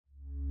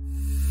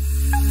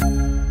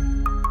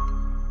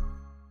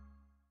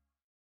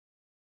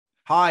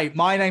Hi,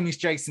 my name is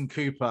Jason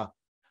Cooper,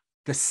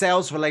 the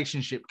sales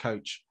relationship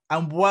coach,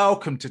 and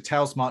welcome to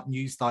TALSMART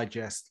News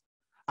Digest.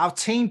 Our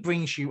team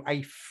brings you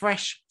a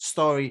fresh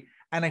story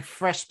and a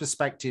fresh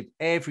perspective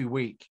every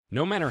week.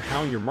 No matter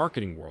how your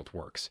marketing world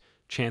works,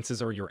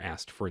 chances are you're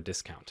asked for a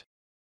discount.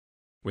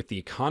 With the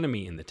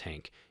economy in the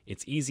tank,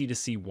 it's easy to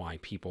see why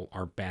people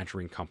are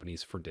badgering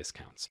companies for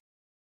discounts.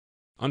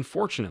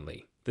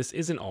 Unfortunately, this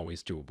isn't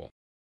always doable.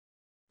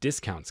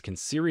 Discounts can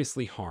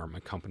seriously harm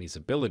a company's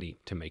ability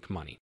to make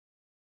money.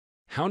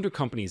 How do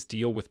companies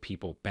deal with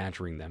people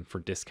badgering them for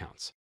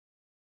discounts?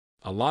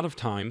 A lot of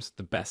times,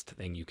 the best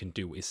thing you can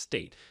do is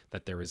state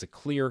that there is a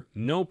clear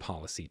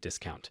no-policy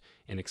discount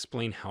and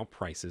explain how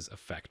prices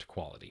affect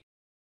quality.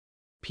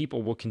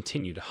 People will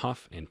continue to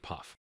huff and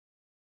puff.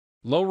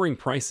 Lowering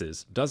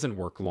prices doesn't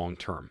work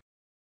long-term.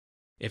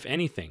 If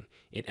anything,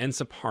 it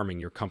ends up harming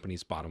your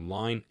company's bottom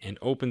line and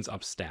opens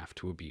up staff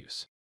to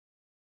abuse.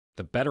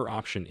 The better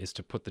option is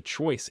to put the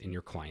choice in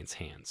your client's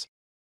hands.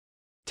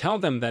 Tell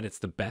them that it's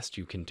the best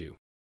you can do.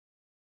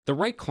 The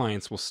right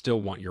clients will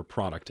still want your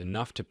product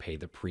enough to pay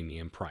the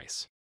premium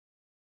price.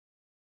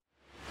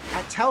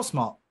 At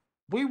TALSMART,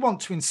 we want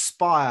to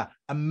inspire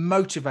and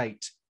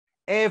motivate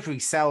every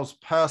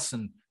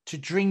salesperson to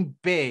dream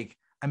big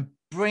and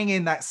bring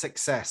in that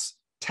success.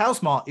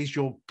 TALSMART is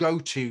your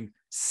go-to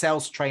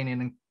sales training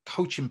and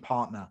coaching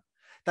partner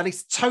that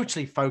is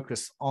totally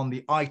focused on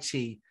the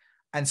IT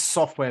and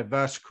software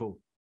vertical.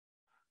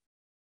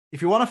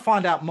 If you want to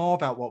find out more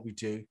about what we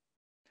do,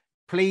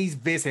 please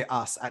visit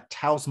us at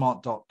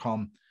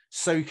talsmart.com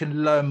so you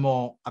can learn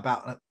more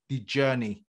about the journey